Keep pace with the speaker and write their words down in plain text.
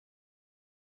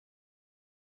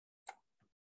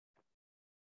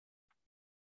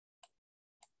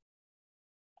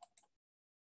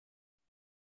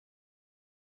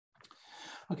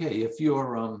Okay, if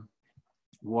you're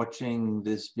watching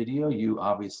this video, you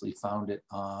obviously found it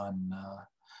on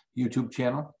YouTube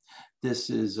channel. This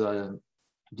is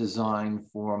designed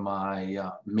for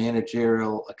my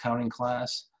managerial accounting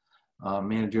class,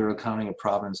 managerial accounting at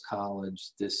Providence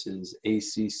College. This is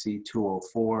ACC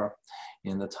 204,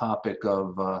 and the topic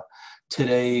of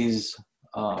today's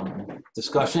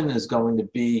discussion is going to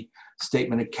be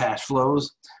statement of cash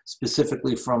flows,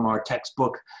 specifically from our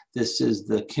textbook. This is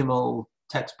the Kimmel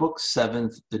textbook,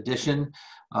 7th edition,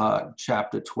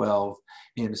 chapter 12.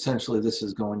 And essentially this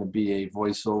is going to be a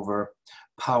voiceover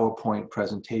PowerPoint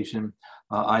presentation.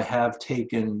 I have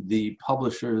taken the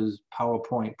publisher's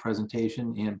PowerPoint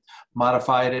presentation and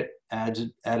modified it,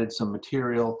 added some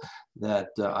material that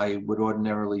I would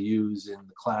ordinarily use in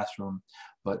the classroom.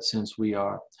 But since we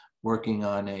are working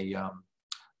on a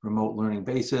remote learning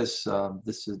basis,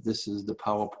 this is the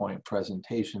PowerPoint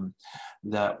presentation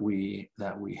that we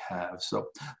have. So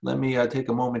let me take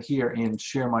a moment here and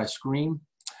share my screen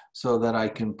so that I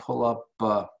can pull up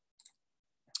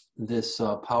this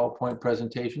PowerPoint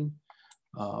presentation.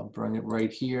 Bring it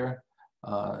right here.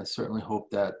 I certainly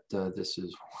hope that this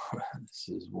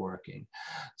is working.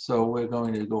 So we're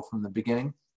going to go from the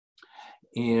beginning,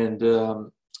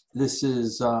 and this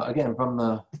is again from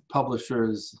the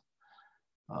publisher's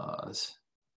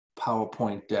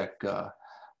PowerPoint deck,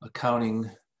 Accounting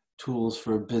Tools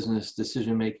for Business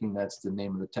Decision Making. That's the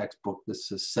name of the textbook. This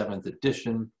is 7th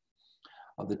edition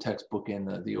of the textbook,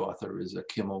 and the author is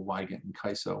Kimmel, Weigand, and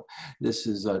Kaiso. This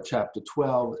is chapter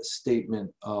 12, Statement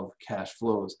of Cash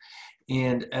Flows.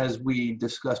 And as we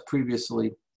discussed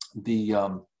previously, the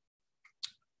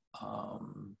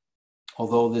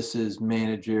although this is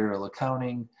managerial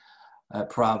accounting at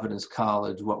Providence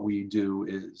College, what we do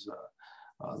is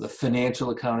the financial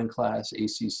accounting class,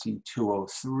 ACC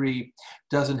 203,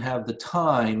 doesn't have the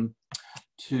time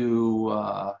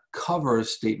to cover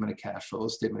statement of cash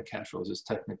flows. Statement of cash flows is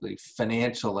technically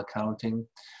financial accounting.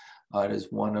 It is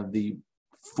one of the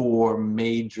 4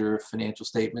 major financial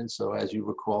statements. So as you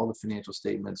recall, the financial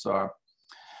statements are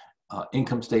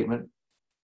income statement,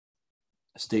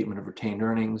 statement of retained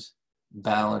earnings,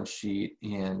 balance sheet,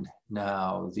 and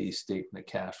now the statement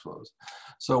of cash flows.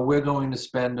 So we're going to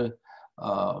spend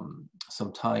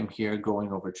some time here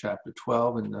going over chapter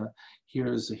 12, and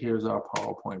here's our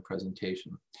PowerPoint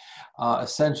presentation.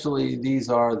 Essentially, these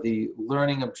are the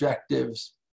learning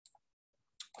objectives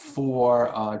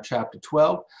for chapter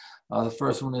 12. The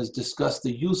first one is discuss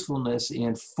the usefulness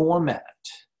and format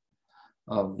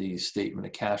of the statement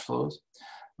of cash flows.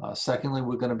 Secondly,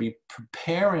 we're going to be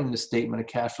preparing the statement of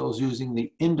cash flows using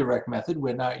the indirect method.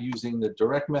 We're not using the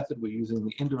direct method, we're using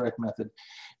the indirect method.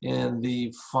 And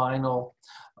the final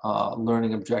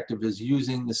learning objective is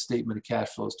using the statement of cash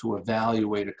flows to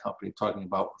evaluate a company, talking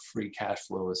about free cash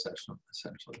flow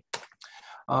essentially.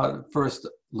 First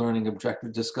learning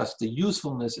objective, discuss the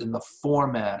usefulness in the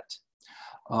format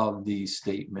of the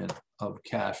statement of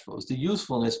cash flows. The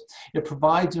usefulness, it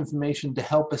provides information to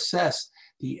help assess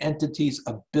the entity's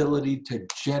ability to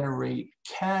generate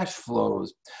cash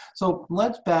flows. So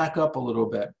let's back up a little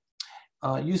bit.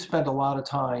 You spent a lot of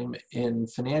time in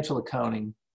financial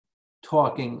accounting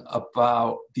talking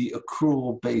about the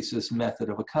accrual basis method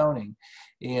of accounting.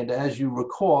 And as you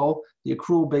recall, the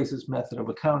accrual basis method of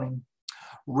accounting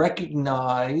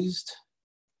recognized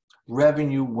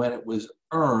revenue when it was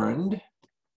earned,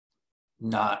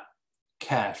 not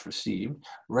cash received,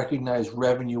 recognized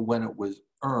revenue when it was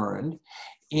earned,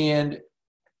 and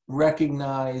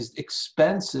recognized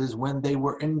expenses when they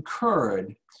were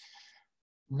incurred.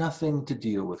 Nothing to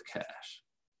deal with cash.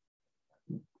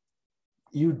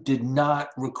 You did not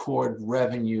record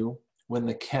revenue when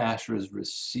the cash was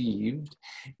received,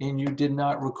 and you did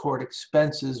not record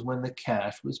expenses when the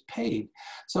cash was paid.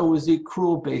 So it was the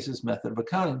accrual basis method of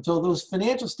accounting. So those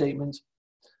financial statements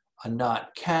are not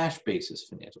cash basis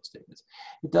financial statements.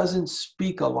 It doesn't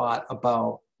speak a lot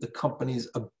about the company's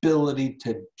ability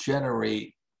to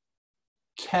generate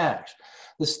cash.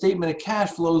 The statement of cash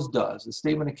flows does. The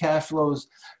statement of cash flows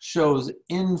shows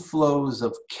inflows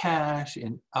of cash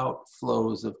and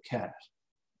outflows of cash.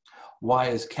 Why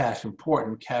is cash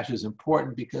important? Cash is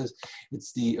important because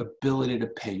it's the ability to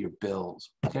pay your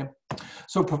bills, okay?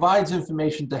 So it provides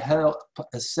information to help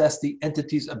assess the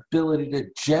entity's ability to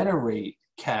generate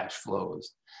cash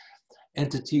flows,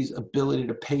 entity's ability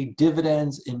to pay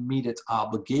dividends and meet its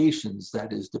obligations,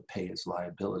 that is, to pay its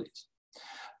liabilities.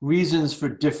 Reasons for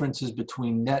differences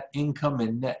between net income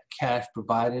and net cash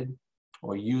provided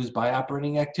or used by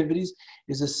operating activities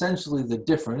is essentially the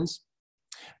difference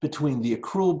between the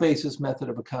accrual basis method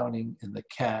of accounting and the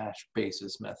cash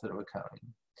basis method of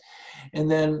accounting. And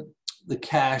then the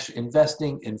cash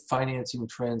investing and financing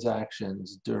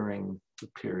transactions during the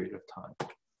period of time.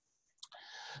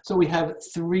 So we have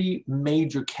three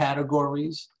major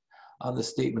categories on the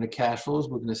statement of cash flows.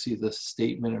 We're going to see the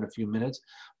statement in a few minutes,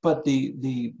 but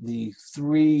the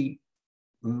three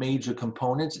major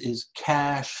components is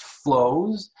cash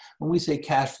flows. When we say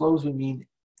cash flows, we mean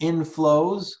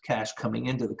inflows, cash coming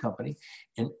into the company,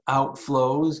 and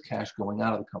outflows, cash going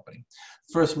out of the company.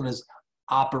 First one is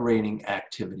operating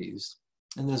activities,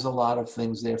 and there's a lot of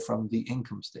things there from the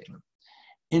income statement.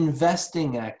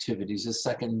 Investing activities, the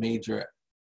second major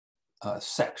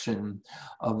section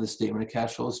of the statement of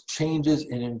cash flows, changes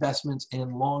in investments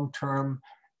in long-term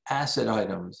asset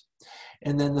items.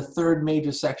 And then the third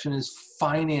major section is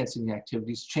financing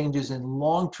activities, changes in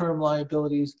long-term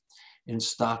liabilities and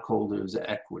stockholders'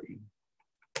 equity.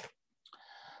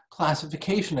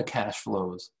 Classification of cash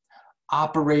flows.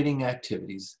 Operating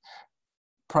activities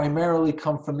primarily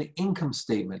come from the income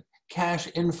statement. Cash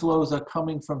inflows are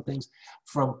coming from things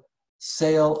from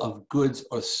sale of goods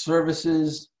or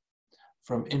services,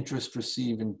 from interest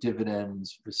received and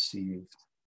dividends received.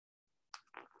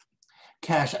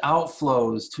 Cash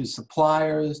outflows to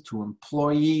suppliers, to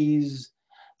employees,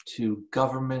 to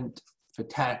government for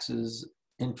taxes,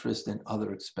 interest, and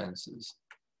other expenses,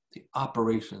 the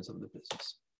operations of the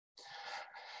business.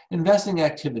 Investing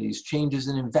activities, changes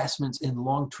in investments in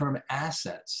long-term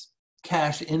assets.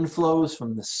 Cash inflows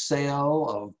from the sale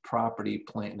of property,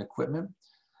 plant, and equipment.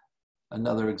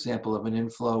 Another example of an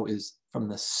inflow is from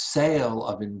the sale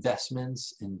of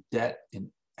investments in debt and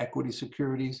equity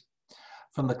securities,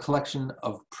 from the collection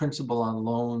of principal on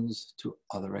loans to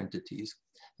other entities.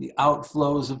 The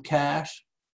outflows of cash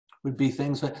would be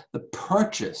things like the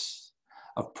purchase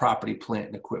of property, plant,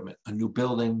 and equipment, a new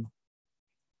building,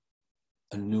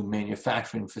 a new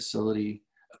manufacturing facility,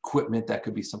 equipment that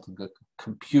could be something like a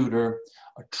computer,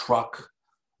 a truck,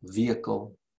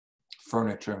 vehicle,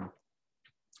 furniture.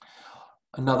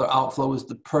 Another outflow is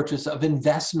the purchase of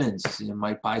investments. You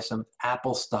might buy some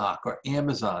Apple stock or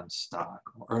Amazon stock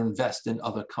or invest in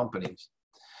other companies,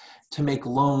 to make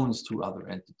loans to other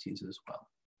entities as well.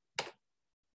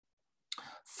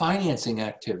 Financing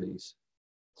activities,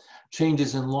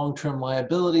 changes in long-term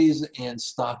liabilities and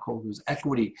stockholders'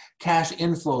 equity, cash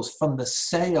inflows from the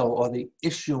sale or the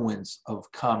issuance of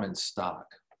common stock.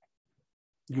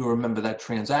 You remember that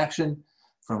transaction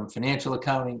from financial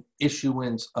accounting,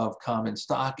 issuance of common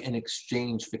stock in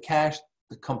exchange for cash.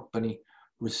 The company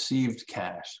received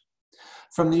cash.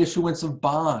 From the issuance of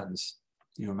bonds,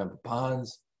 you remember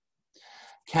bonds?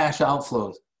 Cash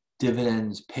outflows,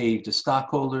 dividends paid to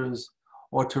stockholders,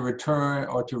 or to return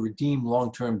or to redeem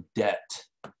long-term debt,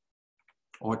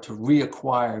 or to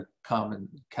reacquire common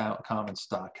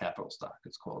stock, capital stock.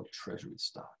 It's called treasury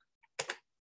stock.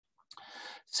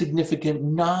 Significant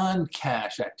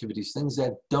non-cash activities, things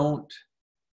that don't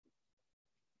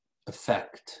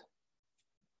affect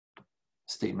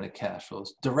statement of cash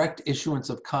flows. Direct issuance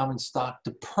of common stock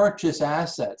to purchase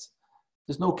assets.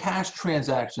 There's no cash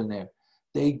transaction there.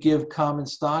 They give common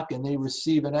stock and they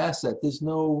receive an asset. There's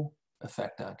no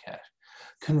effect on cash.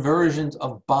 Conversions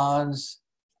of bonds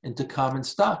into common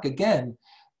stock. Again,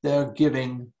 they're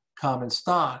giving common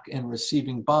stock and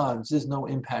receiving bonds. There's no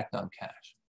impact on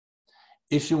cash.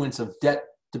 Issuance of debt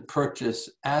to purchase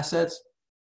assets.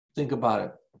 Think about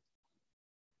it.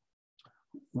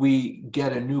 We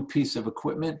get a new piece of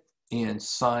equipment and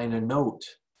sign a note.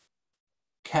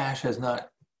 Cash has not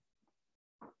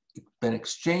been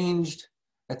exchanged.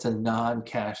 That's a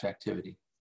non-cash activity.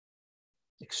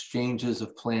 Exchanges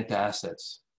of plant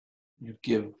assets. You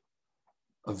give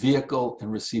a vehicle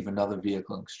and receive another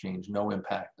vehicle in exchange. No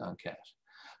impact on cash.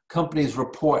 Companies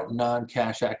report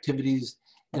non-cash activities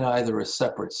in either a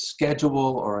separate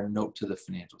schedule or a note to the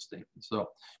financial statement. So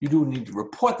you do need to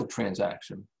report the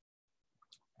transaction,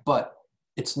 but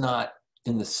it's not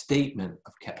in the statement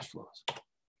of cash flows.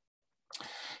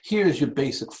 Here's your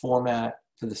basic format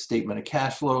for the statement of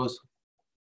cash flows.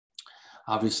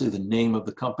 Obviously, the name of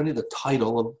the company, the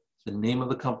title of the name of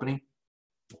the company,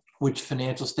 which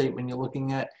financial statement you're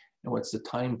looking at, and what's the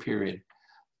time period.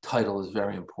 Title is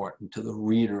very important to the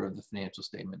reader of the financial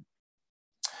statement.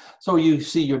 So you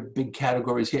see your big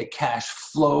categories here: cash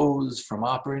flows from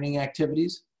operating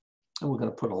activities, and we're going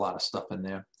to put a lot of stuff in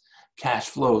there. Cash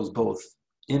flows, both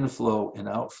inflow and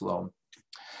outflow.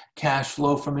 Cash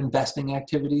flow from investing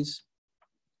activities.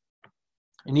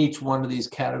 And each one of these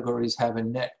categories have a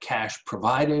net cash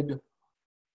provided,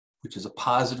 which is a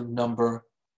positive number,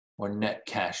 or net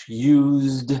cash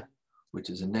used, which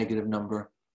is a negative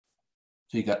number.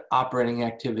 So you got operating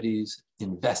activities,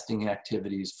 investing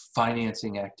activities,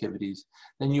 financing activities.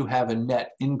 Then you have a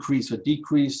net increase or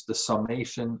decrease, the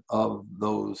summation of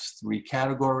those three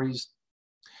categories.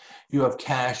 You have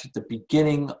cash at the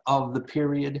beginning of the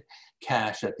period,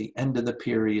 cash at the end of the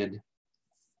period,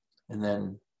 and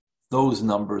then those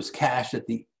numbers, cash at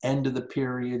the end of the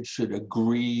period should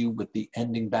agree with the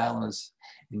ending balance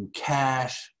in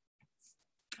cash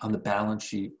on the balance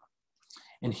sheet.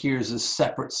 And here's a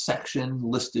separate section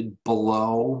listed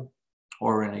below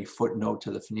or in a footnote to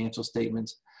the financial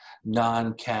statements,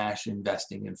 non-cash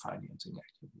investing and financing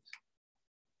activities.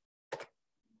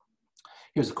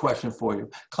 Here's a question for you.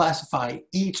 Classify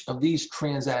each of these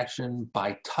transactions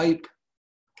by type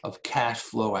of cash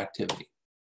flow activity.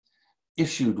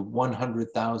 Issued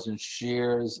 100,000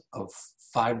 shares of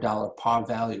 $5 par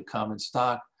value common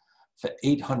stock for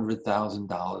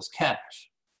 $800,000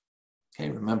 cash. Okay,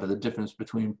 remember the difference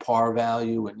between par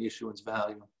value and issuance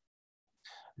value.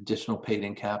 Additional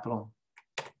paid-in capital.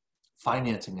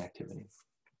 Financing activity.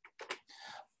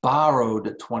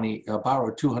 Borrowed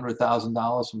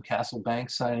 $200,000 from Castle Bank,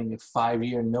 signing a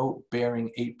 5-year note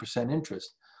bearing 8%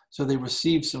 interest. So they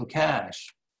received some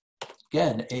cash.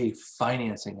 Again, a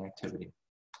financing activity.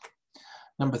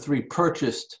 Number 3,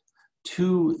 purchased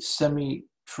 2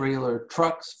 semi-trailer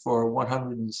trucks for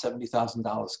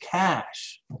 $170,000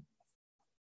 cash.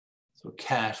 So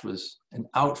cash was an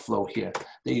outflow here.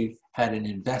 They had an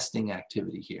investing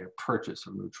activity here, purchase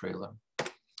of new trailer.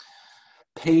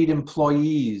 Paid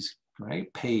employees,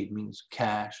 right? Paid means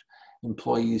cash.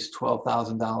 Employees,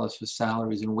 $12,000 for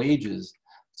salaries and wages.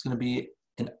 It's going to be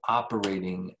an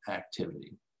operating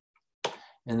activity.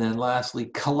 And then lastly,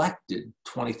 collected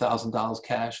 $20,000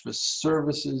 cash for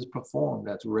services performed.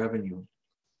 That's revenue.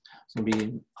 It's going to be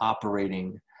an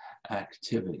operating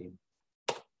activity.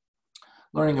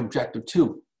 Learning objective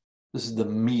 2. This is the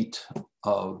meat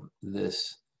of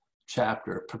this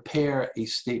chapter. Prepare a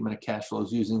statement of cash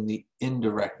flows using the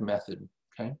indirect method,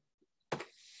 okay?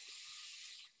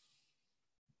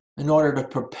 In order to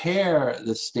prepare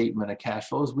the statement of cash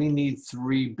flows, we need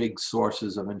 3 big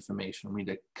sources of information. We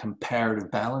need a comparative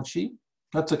balance sheet.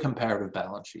 That's a comparative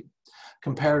balance sheet.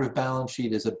 Comparative balance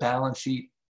sheet is a balance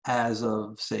sheet as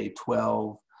of, say,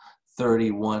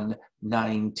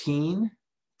 12/31/19,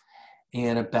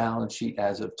 and a balance sheet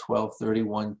as of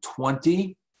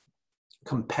 12/31/20.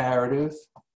 Comparative,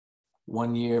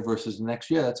 1 year versus the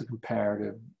next year, that's a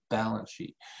comparative balance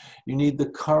sheet. You need the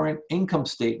current income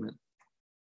statement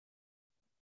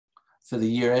for the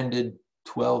year ended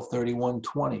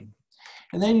 12/31/20.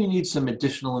 And then you need some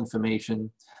additional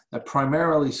information that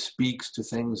primarily speaks to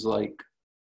things like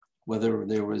whether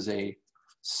there was a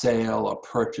sale or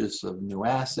purchase of new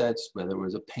assets, whether there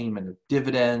was a payment of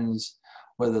dividends,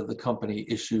 whether the company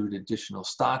issued additional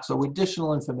stocks. So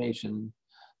additional information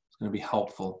is going to be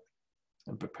helpful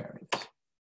in preparing this.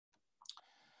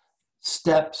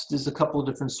 Steps, there's a couple of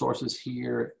different sources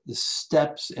here. The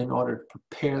steps in order to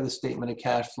prepare the statement of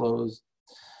cash flows.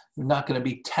 You're not going to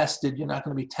be tested. You're not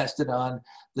going to be tested on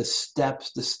the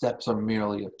steps. The steps are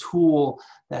merely a tool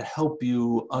that help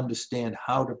you understand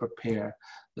how to prepare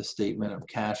the statement of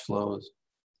cash flows.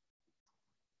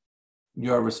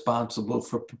 You're responsible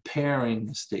for preparing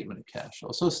the statement of cash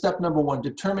flow. So step number 1,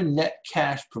 determine net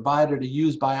cash provided or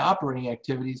used by operating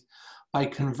activities by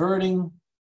converting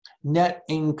net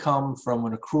income from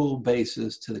an accrual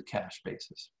basis to the cash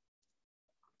basis.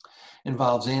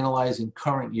 Involves analyzing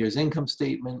current year's income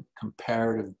statement,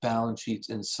 comparative balance sheets,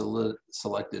 and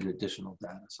selected additional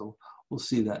data. So we'll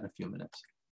see that in a few minutes.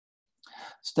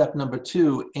 Step number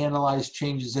 2, analyze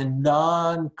changes in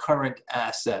non-current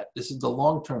asset. This is the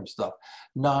long-term stuff.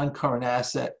 Non-current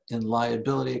asset in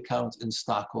liability accounts and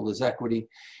stockholders' equity,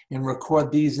 and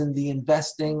record these in the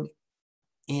investing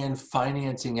and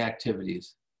financing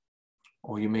activities,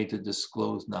 or you may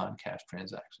disclose non-cash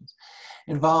transactions.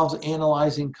 Involves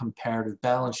analyzing comparative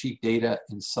balance sheet data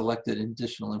and selected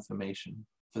additional information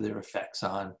for their effects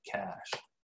on cash.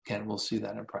 Again, we'll see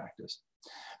that in practice.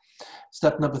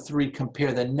 Step number 3,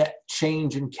 compare the net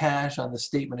change in cash on the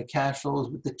statement of cash flows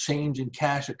with the change in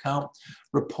cash account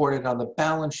reported on the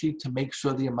balance sheet to make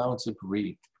sure the amounts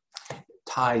agree. It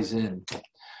ties in.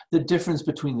 The difference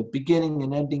between the beginning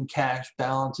and ending cash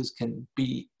balances can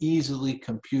be easily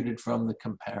computed from the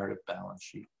comparative balance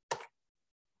sheet.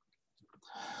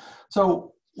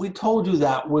 So we told you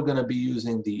that we're going to be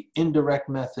using the indirect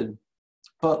method,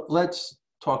 but let's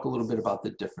talk a little bit about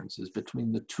the differences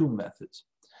between the 2 methods.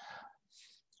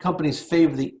 Companies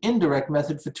favor the indirect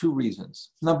method for 2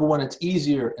 reasons. Number 1, it's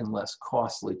easier and less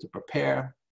costly to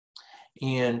prepare.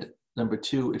 And number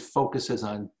 2, it focuses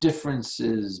on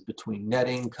differences between net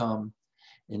income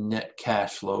in net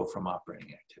cash flow from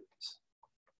operating activities.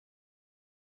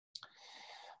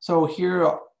 So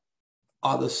here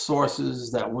are the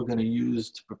sources that we're going to use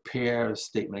to prepare a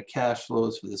statement of cash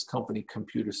flows for this company,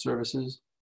 Computer Services.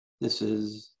 This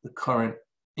is the current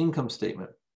income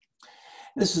statement.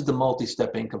 This is the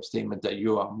multi-step income statement that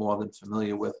you are more than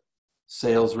familiar with.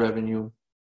 Sales revenue,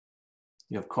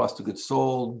 you have cost of goods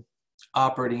sold,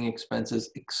 operating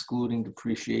expenses excluding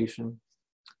depreciation.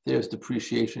 There's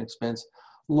depreciation expense,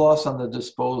 loss on the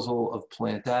disposal of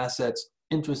plant assets,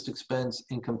 interest expense,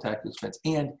 income tax expense,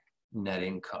 and net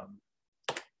income.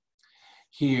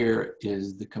 Here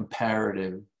is the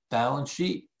comparative balance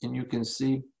sheet, and you can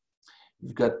see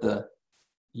you've got the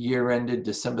year ended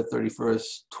December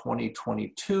 31st,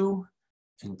 2022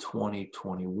 and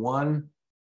 2021.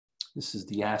 This is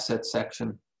the asset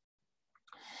section.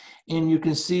 And you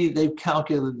can see they've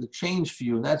calculated the change for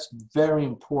you, and that's very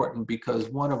important because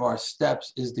one of our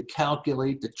steps is to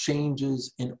calculate the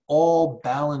changes in all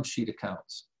balance sheet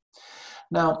accounts.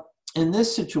 Now, in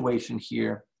this situation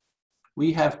here,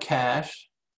 we have cash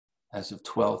as of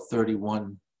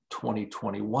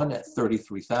 12/31/2021 at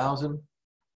 $33,000.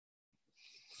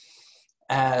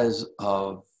 As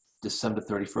of December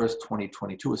 31st,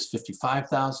 2022 is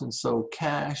 $55,000. So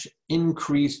cash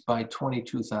increased by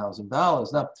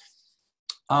 $22,000. Now,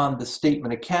 on the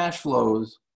statement of cash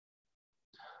flows,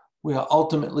 we are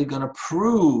ultimately going to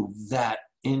prove that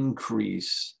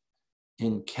increase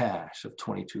in cash of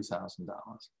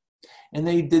 $22,000. And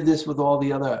they did this with all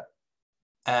the other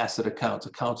asset accounts.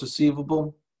 Accounts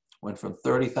receivable went from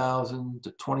 $30,000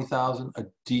 to $20,000, a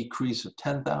decrease of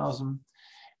 $10,000.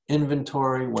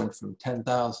 Inventory went from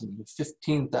 $10,000 to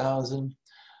 $15,000,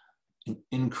 an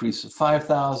increase of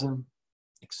 $5,000,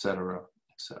 etc.,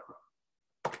 etc.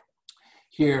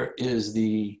 Here is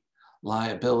the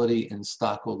liability and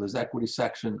stockholders' equity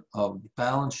section of the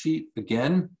balance sheet.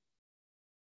 Again,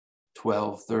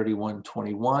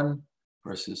 12/31/21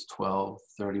 versus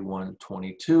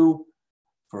 12/31/22.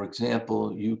 For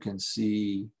example, you can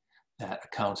see that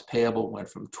accounts payable went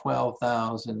from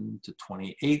 $12,000 to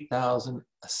 $28,000,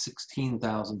 a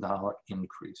 $16,000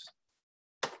 increase.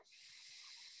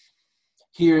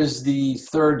 Here's the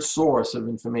third source of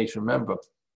information. Remember,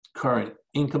 current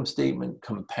income statement,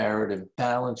 comparative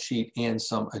balance sheet, and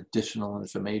some additional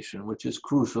information, which is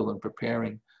crucial in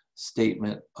preparing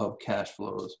statement of cash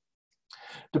flows.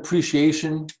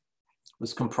 Depreciation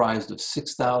was comprised of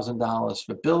 $6,000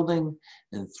 for building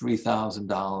and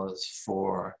 $3,000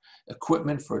 for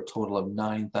equipment, for a total of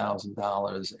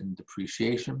 $9,000 in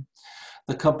depreciation.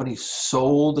 The company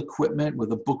sold equipment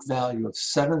with a book value of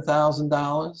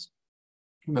 $7,000.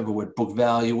 Remember what book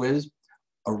value is: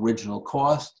 original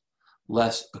cost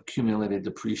less accumulated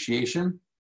depreciation.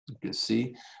 You can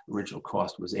see original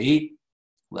cost was $8,000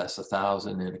 less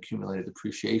 $1,000 in accumulated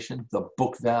depreciation. The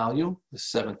book value is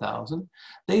 $7,000.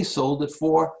 They sold it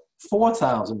for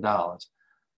 $4,000.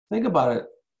 Think about it.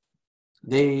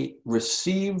 They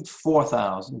received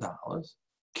 $4,000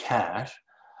 cash,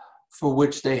 for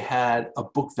which they had a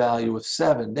book value of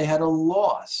 $7,000. They had a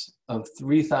loss of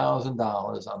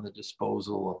 $3,000 on the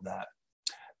disposal of that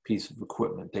piece of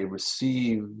equipment. They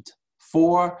received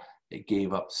 $4,000, they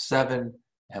gave up $7,000,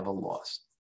 have a loss.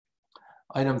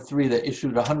 Item 3, they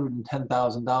issued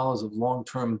 $110,000 of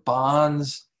long-term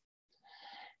bonds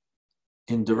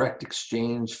in direct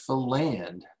exchange for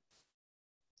land.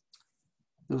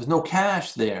 There was no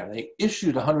cash there. They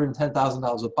issued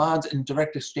 $110,000 of bonds in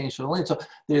direct exchange for the land. So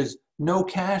there's no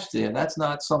cash there. That's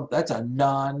a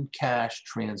non-cash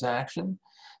transaction.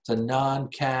 It's a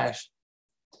non-cash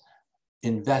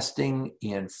investing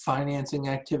and financing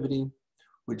activity,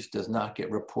 which does not get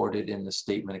reported in the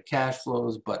statement of cash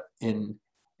flows, but in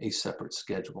a separate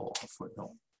schedule or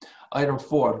footnote. Item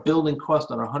 4, building cost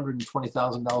on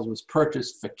 $120,000 was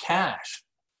purchased for cash.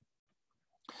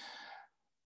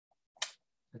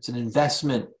 It's an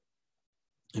investment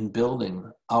in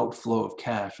building, outflow of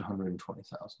cash,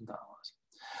 $120,000.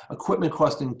 Equipment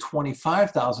costing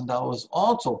 $25,000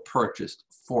 also purchased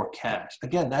for cash.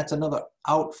 Again, that's another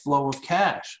outflow of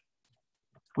cash,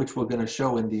 which we're going to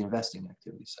show in the investing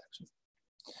activity section.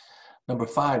 Number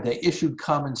 5, they issued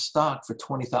common stock for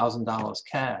 $20,000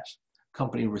 cash.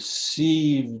 Company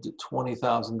received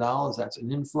 $20,000, that's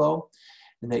an inflow,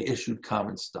 and they issued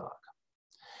common stock.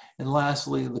 And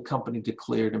lastly, the company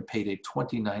declared and paid a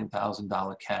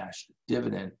 $29,000 cash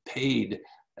dividend paid.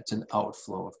 That's an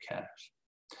outflow of cash.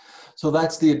 So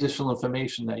that's the additional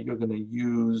information that you're going to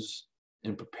use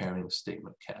in preparing the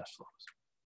statement of cash flows.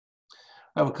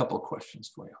 I have a couple of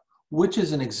questions for you. Which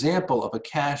is an example of a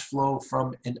cash flow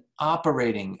from an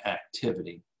operating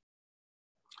activity?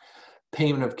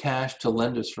 Payment of cash to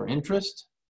lenders for interest,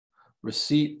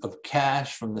 Receipt of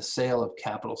cash from the sale of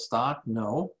capital stock?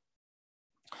 No.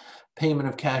 Payment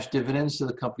of cash dividends to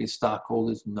the company's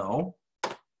stockholders? No.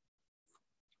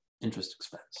 Interest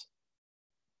expense.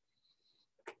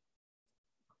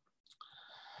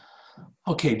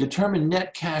 Okay, determine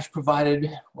net cash provided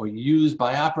or used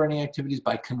by operating activities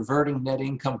by converting net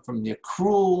income from the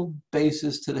accrual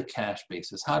basis to the cash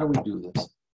basis. How do we do this?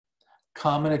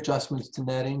 Common adjustments to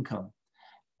net income.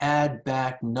 Add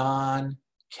back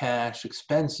non-cash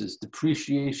expenses,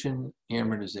 depreciation,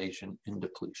 amortization, and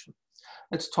depletion.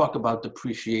 Let's talk about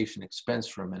depreciation expense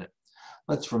for a minute.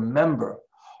 Let's remember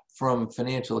from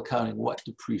financial accounting what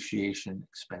depreciation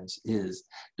expense is.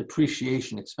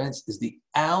 Depreciation expense is the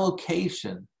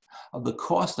allocation of the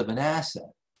cost of an asset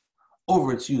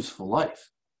over its useful life.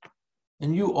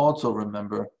 And you also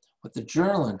remember what the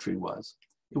journal entry was.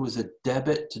 It was a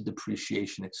debit to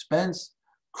depreciation expense,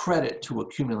 credit to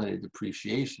accumulated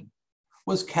depreciation.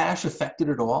 Was cash affected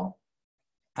at all?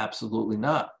 Absolutely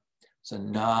not. It's a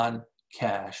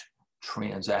non-cash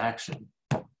transaction.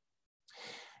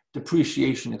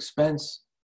 Depreciation expense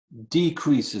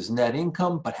decreases net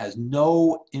income but has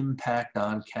no impact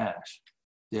on cash.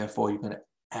 Therefore, you're going to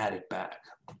add it back.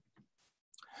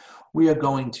 We are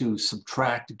going to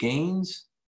subtract gains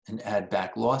and add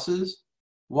back losses.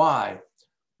 Why?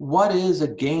 What is a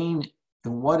gain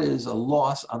and what is a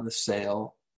loss on the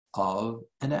sale of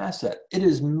an asset? It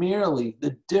is merely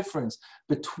the difference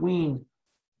between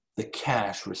the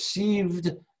cash received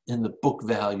and the book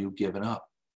value given up.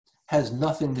 Has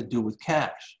nothing to do with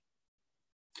cash.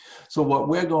 So what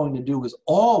we're going to do is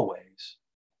always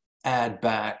add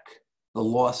back the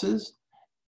losses,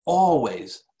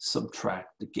 always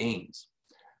subtract the gains.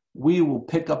 We will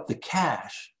pick up the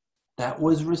cash that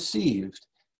was received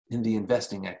in the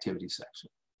investing activity section.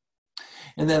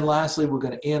 And then lastly, we're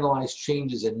going to analyze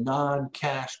changes in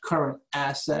non-cash current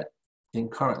asset and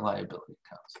current liability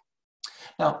accounts.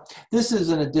 Now, this is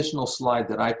an additional slide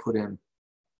that I put in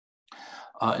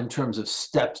terms of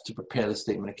steps to prepare the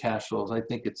statement of cash flows. I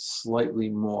think it's slightly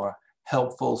more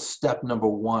helpful. Step number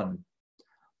 1,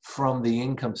 from the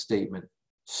income statement,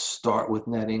 start with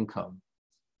net income.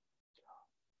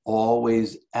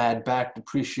 Always add back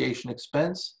depreciation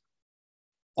expense.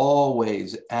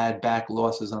 Always add back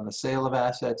losses on the sale of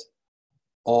assets.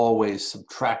 Always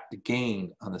subtract the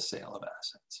gain on the sale of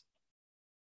assets.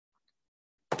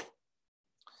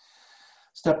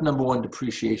 Step number 1,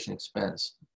 depreciation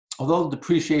expense. Although the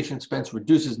depreciation expense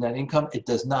reduces net income, it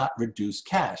does not reduce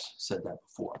cash. Said that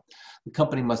before. The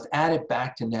company must add it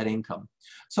back to net income.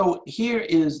 So here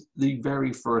is the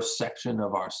very first section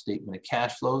of our statement of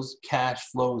cash flows. Cash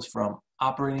flows from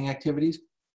operating activities.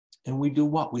 And we do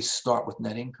what? We start with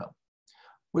net income.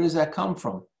 Where does that come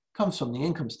from? It comes from the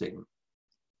income statement,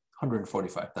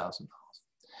 $145,000.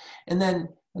 And then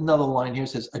another line here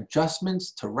says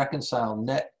adjustments to reconcile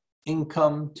net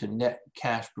income to net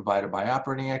cash provided by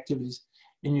operating activities,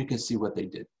 and you can see what they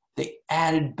did. They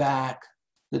added back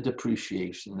the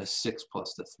depreciation, the 6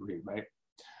 plus the 3, right?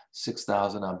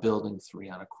 6,000 on building,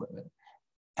 3 on equipment.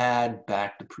 Add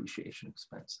back depreciation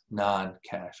expense,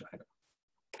 non-cash item.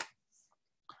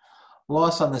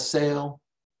 Loss on the sale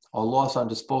or loss on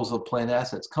disposal of plant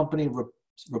assets. Company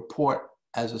report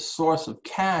as a source of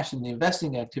cash in the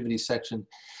investing activities section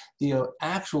the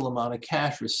actual amount of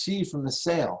cash received from the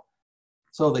sale.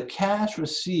 So the cash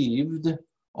received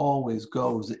always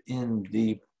goes in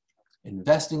the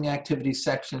investing activity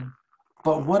section.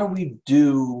 But what do we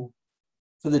do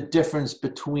for the difference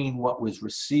between what was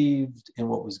received and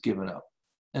what was given up?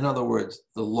 In other words,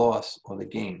 the loss or the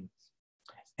gain.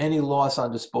 Any loss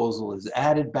on disposal is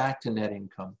added back to net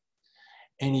income.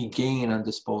 Any gain on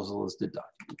disposal is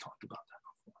deducted. We talked about that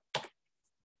before.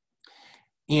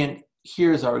 And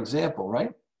here's our example,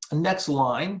 right? The next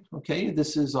line, okay,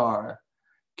 this is our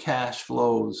cash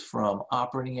flows from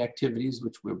operating activities,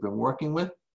 which we've been working with.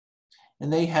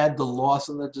 And they had the loss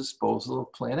on the disposal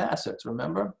of plant assets,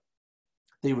 remember?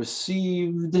 They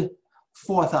received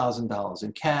 $4,000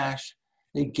 in cash.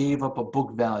 They gave up a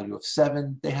book value of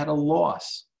 7. They had a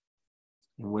loss.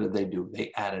 And what did they do?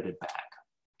 They added it back.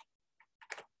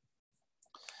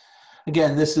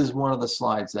 Again, this is one of the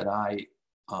slides that I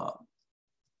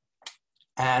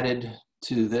added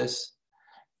to this,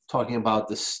 talking about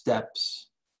the steps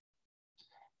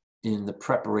in the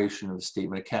preparation of the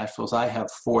statement of cash flows. I have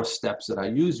 4 steps that I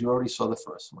use. You already saw the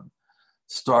first one.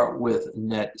 Start with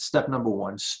step number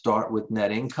 1, start with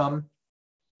net income,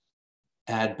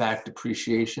 add back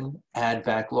depreciation, add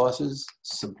back losses,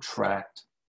 subtract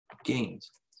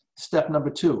gains. Step number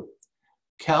 2,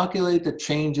 calculate the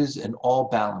changes in all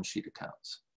balance sheet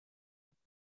accounts.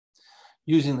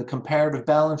 Using the comparative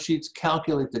balance sheets,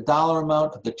 calculate the dollar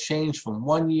amount of the change from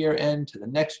one year end to the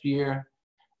next year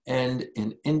end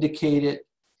and indicate it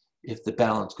if the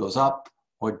balance goes up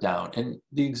or down. And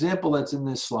the example that's in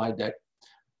this slide deck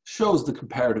shows the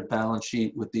comparative balance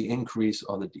sheet with the increase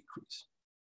or the decrease.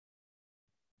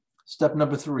 Step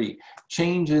number 3,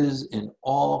 changes in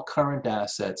all current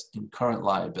assets and current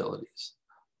liabilities.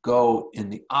 Go in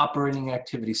the operating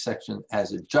activity section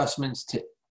as adjustments to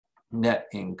net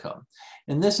income.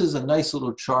 And this is a nice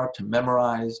little chart to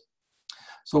memorize.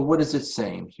 So what is it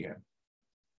saying here?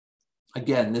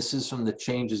 Again, this is from the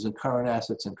changes in current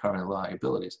assets and current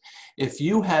liabilities. If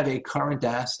you have a current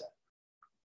asset,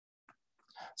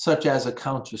 such as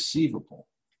accounts receivable,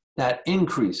 that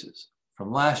increases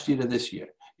from last year to this year,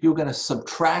 you're going to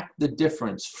subtract the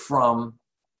difference from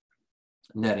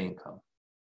net income.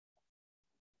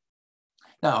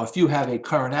 Now, if you have a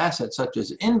current asset, such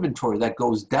as inventory, that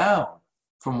goes down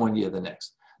from one year to the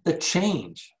next, the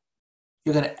change,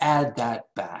 you're going to add that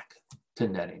back to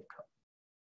net income.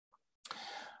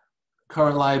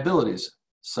 Current liabilities,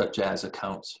 such as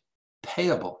accounts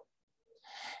payable.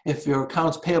 If your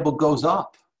accounts payable goes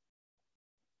up,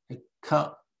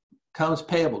 accounts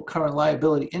payable, current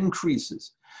liability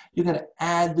increases, you're going to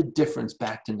add the difference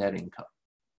back to net income.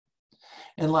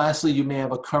 And lastly, you may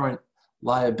have a current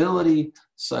liability,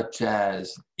 such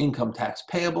as income tax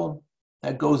payable,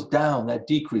 that goes down, that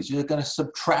decreases. You're going to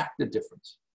subtract the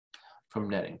difference from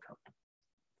net income.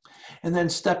 And then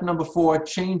step number 4,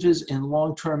 changes in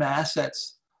long-term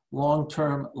assets,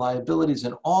 long-term liabilities,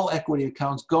 and all equity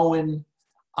accounts go in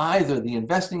either the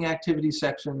investing activity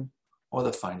section or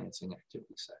the financing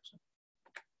activity section.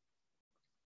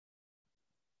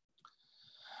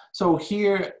 So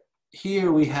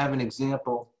here we have an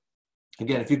example.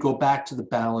 Again, if you go back to the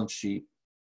balance sheet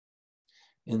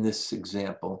in this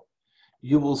example,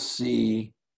 you will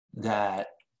see that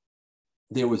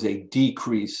there was a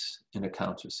decrease in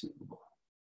accounts receivable.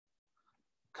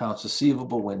 Accounts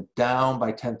receivable went down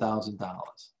by $10,000.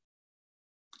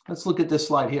 Let's look at this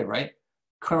slide here, right?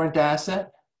 Current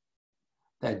asset,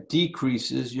 that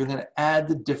decreases, you're going to add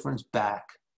the difference back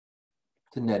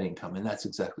to net income, and that's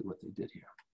exactly what they did here.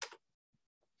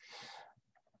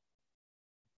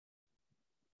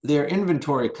 Their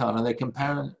inventory account on their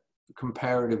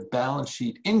comparative balance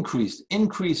sheet increase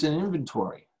in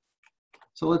inventory.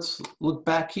 So let's look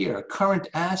back here. A current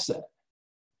asset,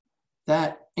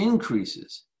 that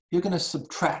increases. You're going to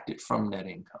subtract it from net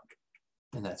income.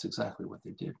 And that's exactly what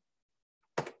they did.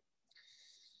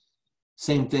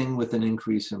 Same thing with an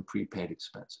increase in prepaid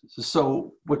expenses.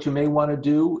 So what you may want to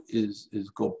do is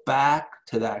go back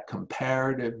to that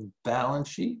comparative balance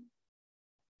sheet.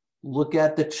 Look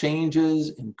at the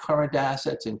changes in current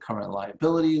assets and current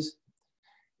liabilities,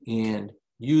 and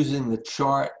using the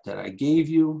chart that I gave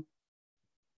you,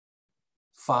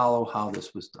 follow how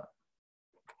this was done.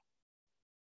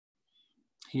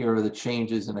 Here are the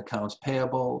changes in accounts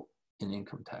payable and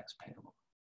income tax payable.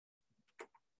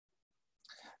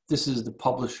 This is the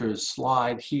publisher's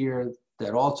slide here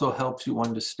that also helps you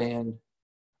understand.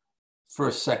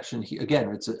 First section here, again,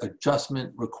 it's an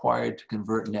adjustment required to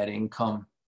convert net income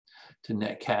to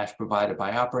net cash provided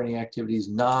by operating activities.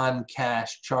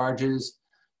 Non-cash charges,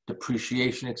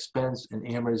 depreciation expense, and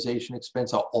amortization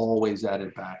expense are always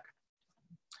added back.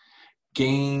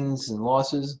 Gains and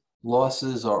losses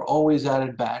are always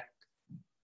added back.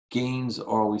 Gains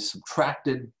are always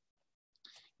subtracted.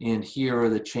 And here are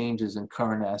the changes in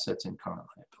current assets and current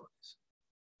liabilities.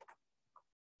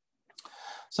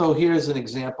 So here's an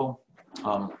example.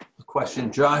 A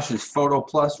question: Josh's Photo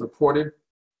Plus reported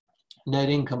net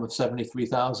income of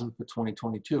 $73,000 for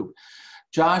 2022.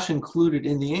 Josh included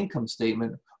in the income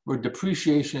statement were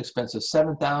depreciation expense of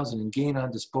 $7,000 and gain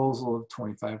on disposal of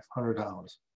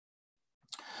 $2,500.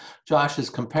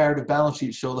 Josh's comparative balance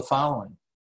sheet show the following.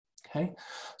 Okay,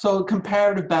 so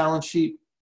comparative balance sheet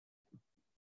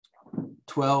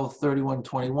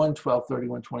 12/31/21,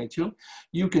 12/31/22.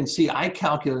 You can see I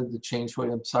calculated the change for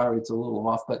you. I'm sorry, it's a little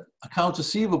off, but accounts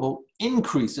receivable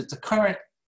increase. It's a current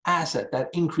asset that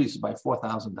increases by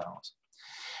 $4,000.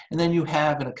 And then you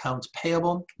have an accounts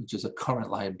payable, which is a current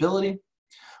liability,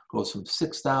 goes from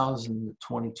 $6,000 to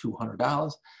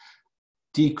 $2,200,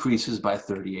 decreases by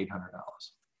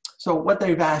 $3,800. So what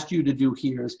they've asked you to do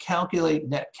here is calculate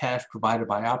net cash provided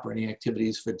by operating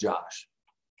activities for Josh.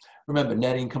 Remember,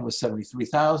 net income was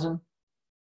 $73,000,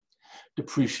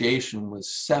 depreciation was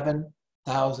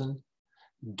 $7,000,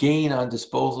 gain on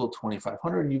disposal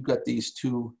 $2,500, and you've got these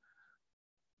two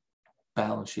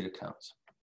balance sheet accounts.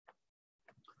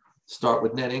 Start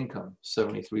with net income,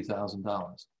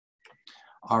 $73,000.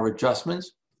 Our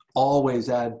adjustments Always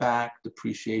add back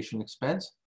depreciation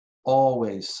expense.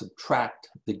 Always subtract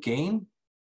the gain.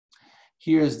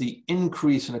 Here's the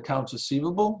increase in accounts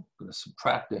receivable. I'm going to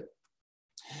subtract it.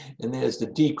 And there's the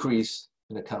decrease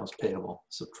in accounts payable.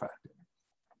 Subtract it.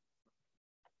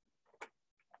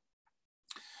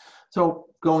 So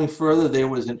going further, there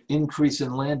was an increase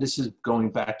in land. This is going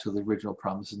back to the original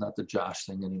problem. This is not the Josh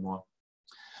thing anymore.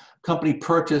 Company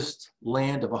purchased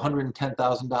land of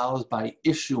 $110,000 by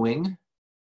issuing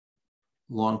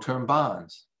long-term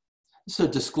bonds. This is a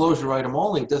disclosure item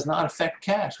only. It does not affect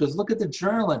cash, because look at the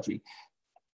journal entry.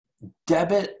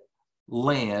 Debit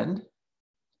land,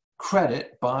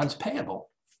 credit bonds payable.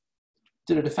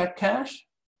 Did it affect cash?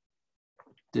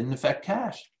 Didn't affect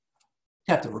cash.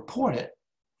 You have to report it.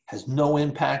 Has no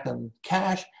impact on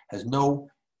cash, has no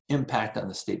impact on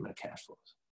the statement of cash flows.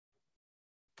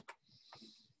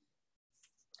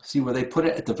 See where they put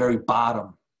it? At the very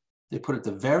bottom. They put it at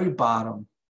the very bottom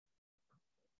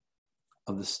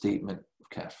of the statement of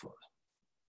cash flows.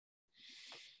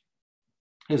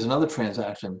 Here's another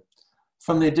transaction.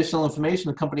 From the additional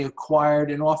information, the company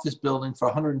acquired an office building for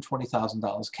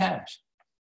 $120,000 cash.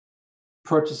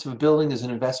 Purchase of a building is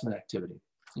an investment activity.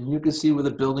 And you can see where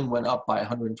the building went up by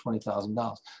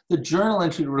 $120,000. The journal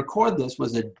entry to record this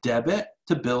was a debit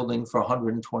to building for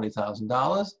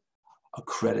 $120,000, a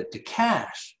credit to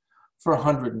cash for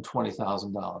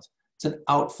 $120,000. It's an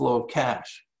outflow of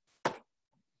cash.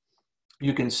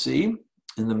 You can see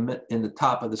in the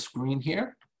top of the screen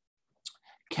here,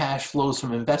 cash flows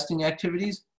from investing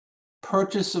activities,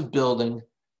 purchase of building,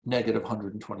 negative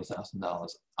 $120,000,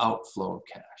 outflow of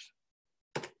cash.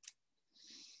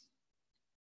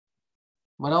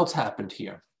 What else happened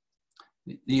here?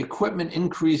 The equipment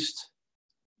increase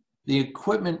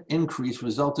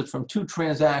resulted from two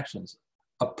transactions: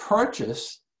 a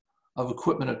purchase of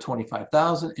equipment of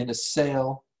 $25,000 and a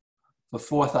sale for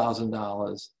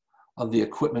 $4,000 of the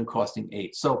equipment costing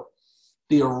 $8,000. So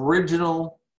the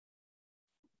original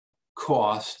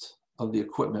cost of the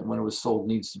equipment when it was sold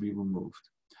needs to be removed.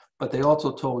 But they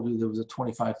also told you there was a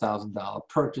 $25,000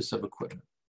 purchase of equipment.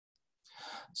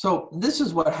 So this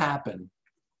is what happened.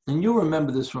 And you'll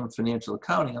remember this from financial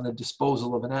accounting on the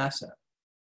disposal of an asset.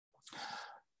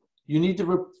 You need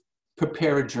to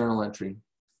prepare a journal entry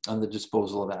on the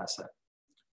disposal of asset.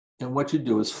 And what you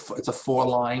do is, it's a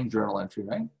 4-line journal entry,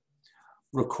 right?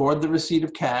 Record the receipt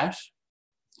of cash,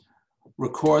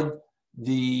 record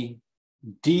the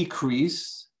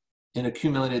decrease in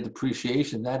accumulated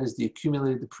depreciation, that is the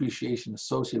accumulated depreciation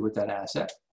associated with that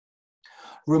asset,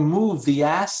 remove the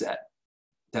asset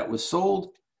that was sold,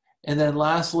 and then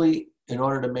lastly, in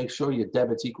order to make sure your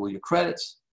debits equal your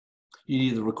credits, you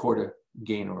either record a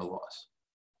gain or a loss.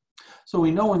 So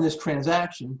we know in this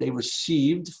transaction, they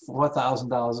received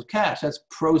 $4,000 of cash. That's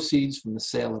proceeds from the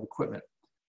sale of equipment.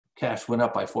 Cash went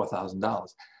up by $4,000.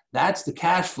 That's the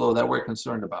cash flow that we're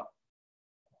concerned about.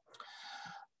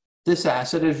 This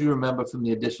asset, as you remember from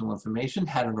the additional information,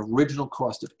 had an original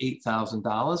cost of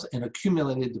 $8,000, an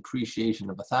accumulated depreciation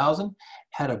of $1,000,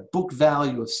 had a book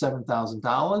value of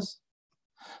 $7,000.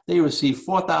 They received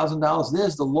 $4,000.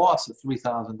 There's the loss of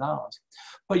 $3,000.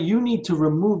 But you need to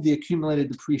remove the accumulated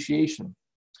depreciation.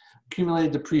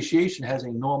 Accumulated depreciation has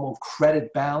a normal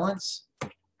credit balance.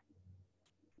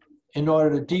 In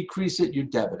order to decrease it, you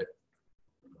debit it.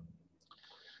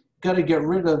 Got to get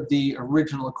rid of the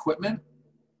original equipment.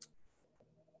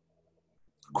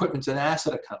 Equipment's an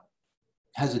asset account,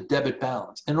 has a debit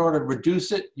balance. In order to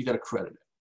reduce it, you got to credit it.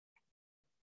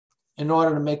 In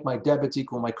order to make my debits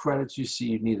equal my credits, you see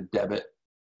you need a debit,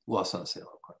 loss on sale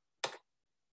of equipment.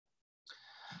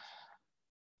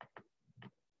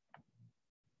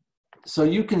 So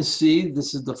you can see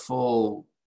this is the full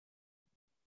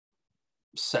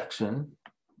section,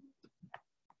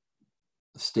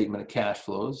 the statement of cash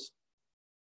flows.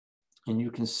 And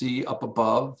you can see up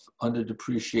above, under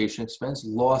depreciation expense,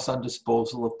 loss on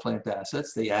disposal of plant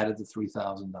assets. They added the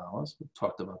 $3,000. We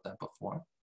talked about that before.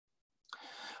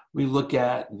 We look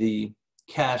at the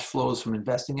cash flows from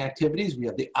investing activities. We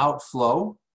have the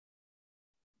outflow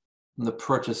from the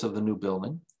purchase of the new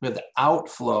building. We have the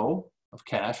outflow of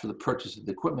cash for the purchase of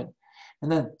the equipment.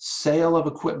 And then sale of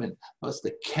equipment. That's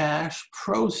the cash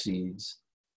proceeds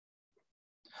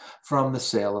from the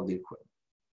sale of the equipment.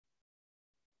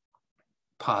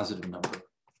 Positive number.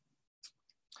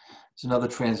 There's another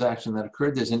transaction that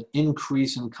occurred. There's an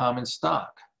increase in common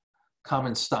stock.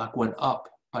 Common stock went up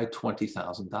by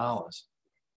 $20,000.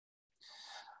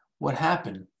 What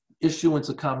happened? Issuance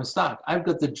of common stock. I've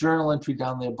got the journal entry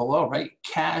down there below, right?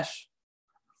 Cash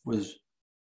was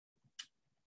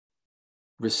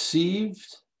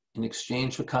received in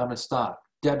exchange for common stock.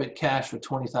 Debit cash for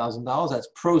 $20,000. That's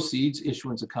proceeds,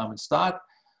 issuance of common stock,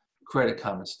 credit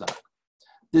common stock.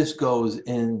 This goes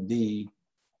in the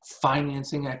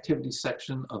financing activity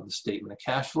section of the statement of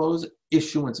cash flows.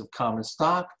 Issuance of common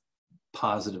stock,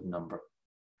 positive number.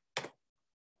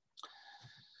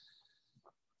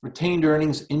 Retained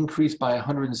earnings increased by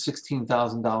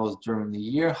 $116,000 during the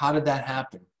year. How did that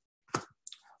happen?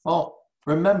 Well,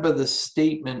 remember the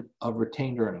statement of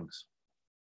retained earnings.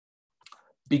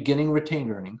 Beginning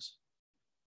retained earnings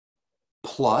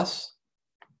plus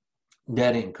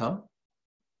net income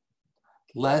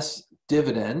less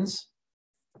dividends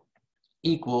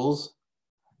equals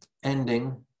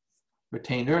ending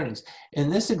retained earnings. In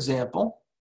this example,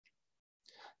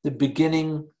 the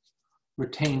beginning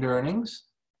retained earnings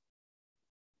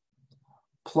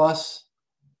plus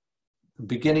the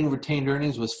beginning retained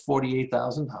earnings was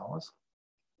 $48,000.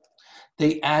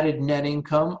 They added net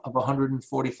income of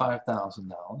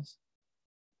 $145,000.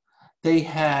 They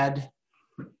had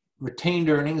retained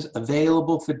earnings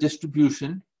available for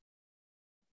distribution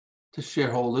to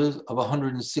shareholders of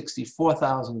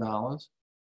 $164,000.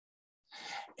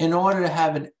 In order to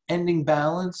have an ending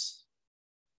balance,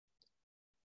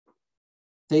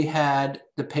 they had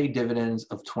to pay dividends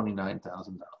of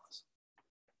 $29,000.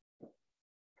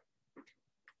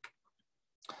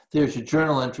 There's your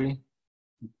journal entry: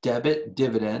 debit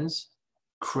dividends,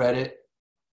 credit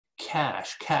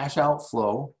cash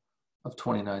outflow of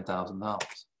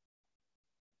 $29,000.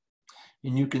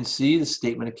 And you can see the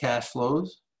statement of cash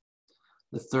flows.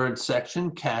 The third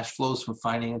section, cash flows from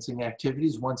financing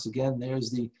activities. Once again,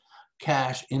 there's the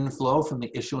cash inflow from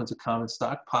the issuance of common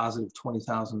stock, positive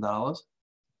 $20,000.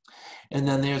 And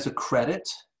then there's a credit.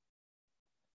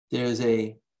 There's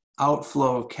a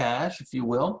outflow of cash, if you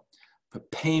will, for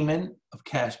payment of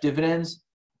cash dividends,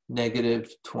 negative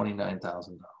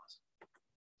 $29,000.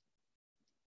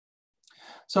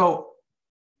 So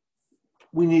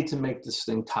we need to make this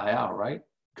thing tie out, right?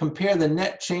 Compare the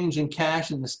net change in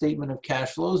cash in the statement of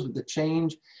cash flows with the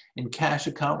change in cash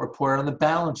account reported on the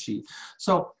balance sheet.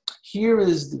 So here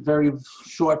is the very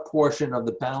short portion of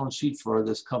the balance sheet for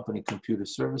this company, Computer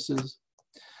Services.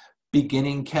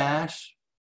 Beginning cash,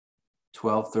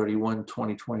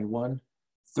 12/31/2021,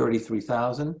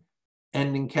 $33,000.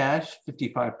 Ending cash,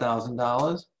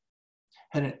 $55,000.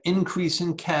 Had an increase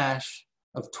in cash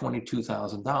of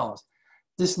 $22,000.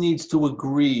 This needs to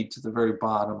agree to the very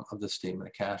bottom of the statement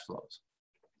of cash flows.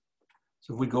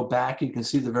 So if we go back, you can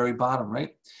see the very bottom,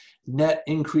 right? Net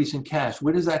increase in cash.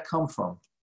 Where does that come from?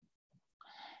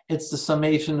 It's the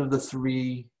summation of the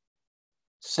three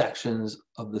sections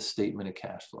of the statement of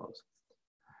cash flows.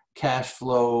 Cash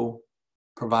flow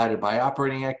provided by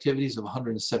operating activities of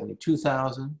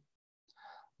 $172,000,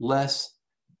 less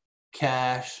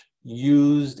cash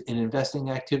used in investing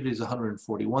activities,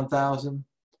 $141,000,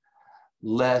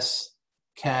 less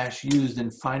cash used in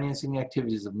financing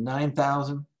activities of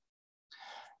 $9,000,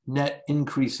 net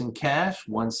increase in cash,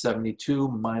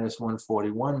 $172 minus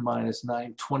 $141 minus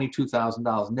 $9,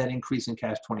 $22,000, net increase in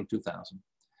cash, $22,000.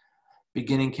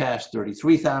 Beginning cash,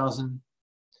 $33,000,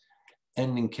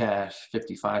 ending cash,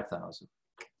 $55,000.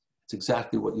 It's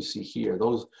exactly what you see here.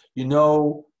 Those, you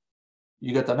know,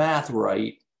 you got the math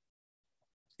right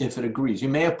if it agrees. You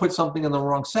may have put something in the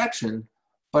wrong section,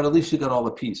 but at least you got all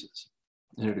the pieces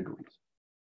and it agrees.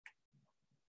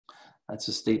 That's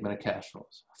a statement of cash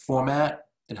flows. Format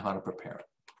and how to prepare it.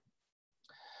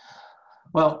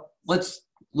 Well, let's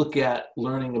look at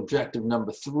learning objective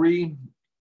number 3.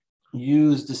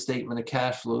 Use the statement of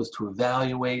cash flows to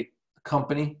evaluate the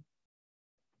company.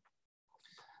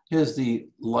 Here's the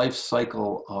life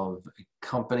cycle of a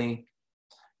company.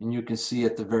 And you can see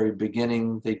at the very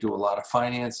beginning, they do a lot of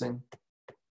financing.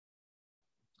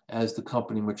 As the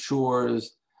company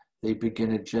matures, they begin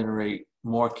to generate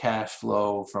more cash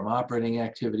flow from operating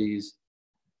activities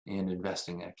and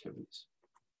investing activities.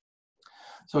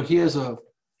 So here's a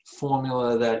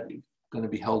formula that you're going to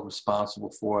be held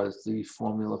responsible for. It's the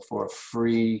formula for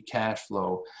free cash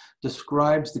flow.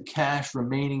 Describes the cash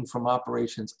remaining from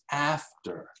operations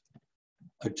after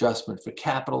adjustment for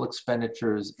capital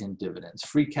expenditures and dividends.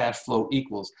 Free cash flow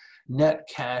equals net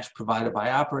cash provided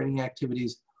by operating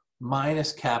activities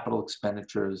minus capital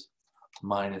expenditures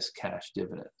minus cash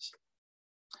dividends.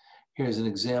 Here's an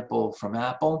example from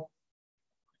Apple.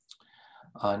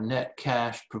 Net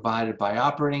cash provided by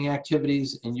operating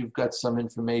activities, and you've got some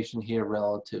information here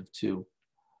relative to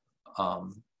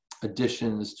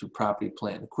additions to property,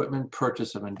 plant, and equipment,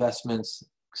 purchase of investments,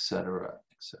 etc.,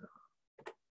 etc.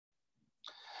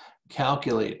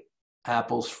 Calculate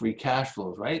Apple's free cash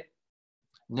flows, right?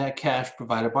 Net cash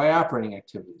provided by operating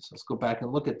activities. Let's go back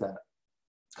and look at that.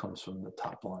 Comes from the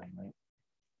top line, right?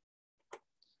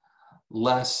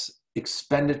 less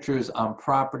expenditures on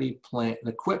property, plant,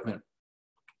 and equipment.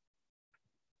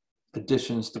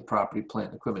 Additions to property, plant,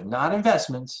 and equipment. Not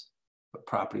investments, but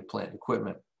property, plant, and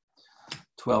equipment.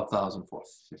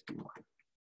 $12,451.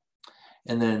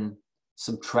 And then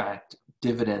subtract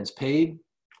dividends paid.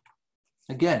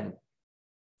 Again,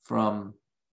 from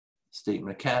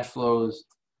statement of cash flows,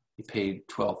 you paid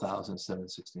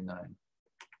 $12,769.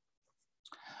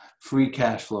 Free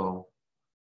cash flow,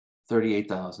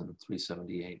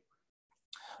 $38,378.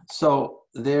 So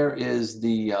there is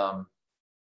the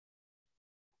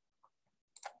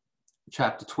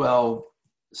Chapter 12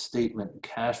 statement of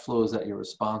cash flows that you're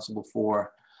responsible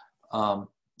for. I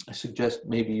suggest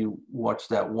maybe you watch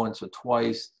that once or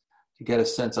twice to get a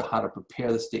sense of how to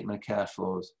prepare the statement of cash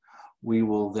flows. We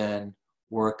will then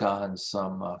work on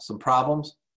some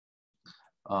problems.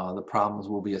 The problems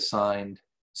will be assigned.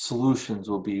 Solutions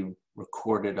will be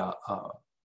recorded,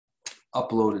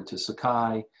 uploaded to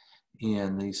Sakai,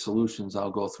 and the solutions,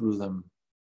 I'll go through them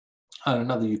on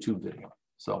another YouTube video.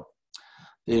 So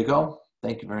there you go.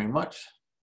 Thank you very much.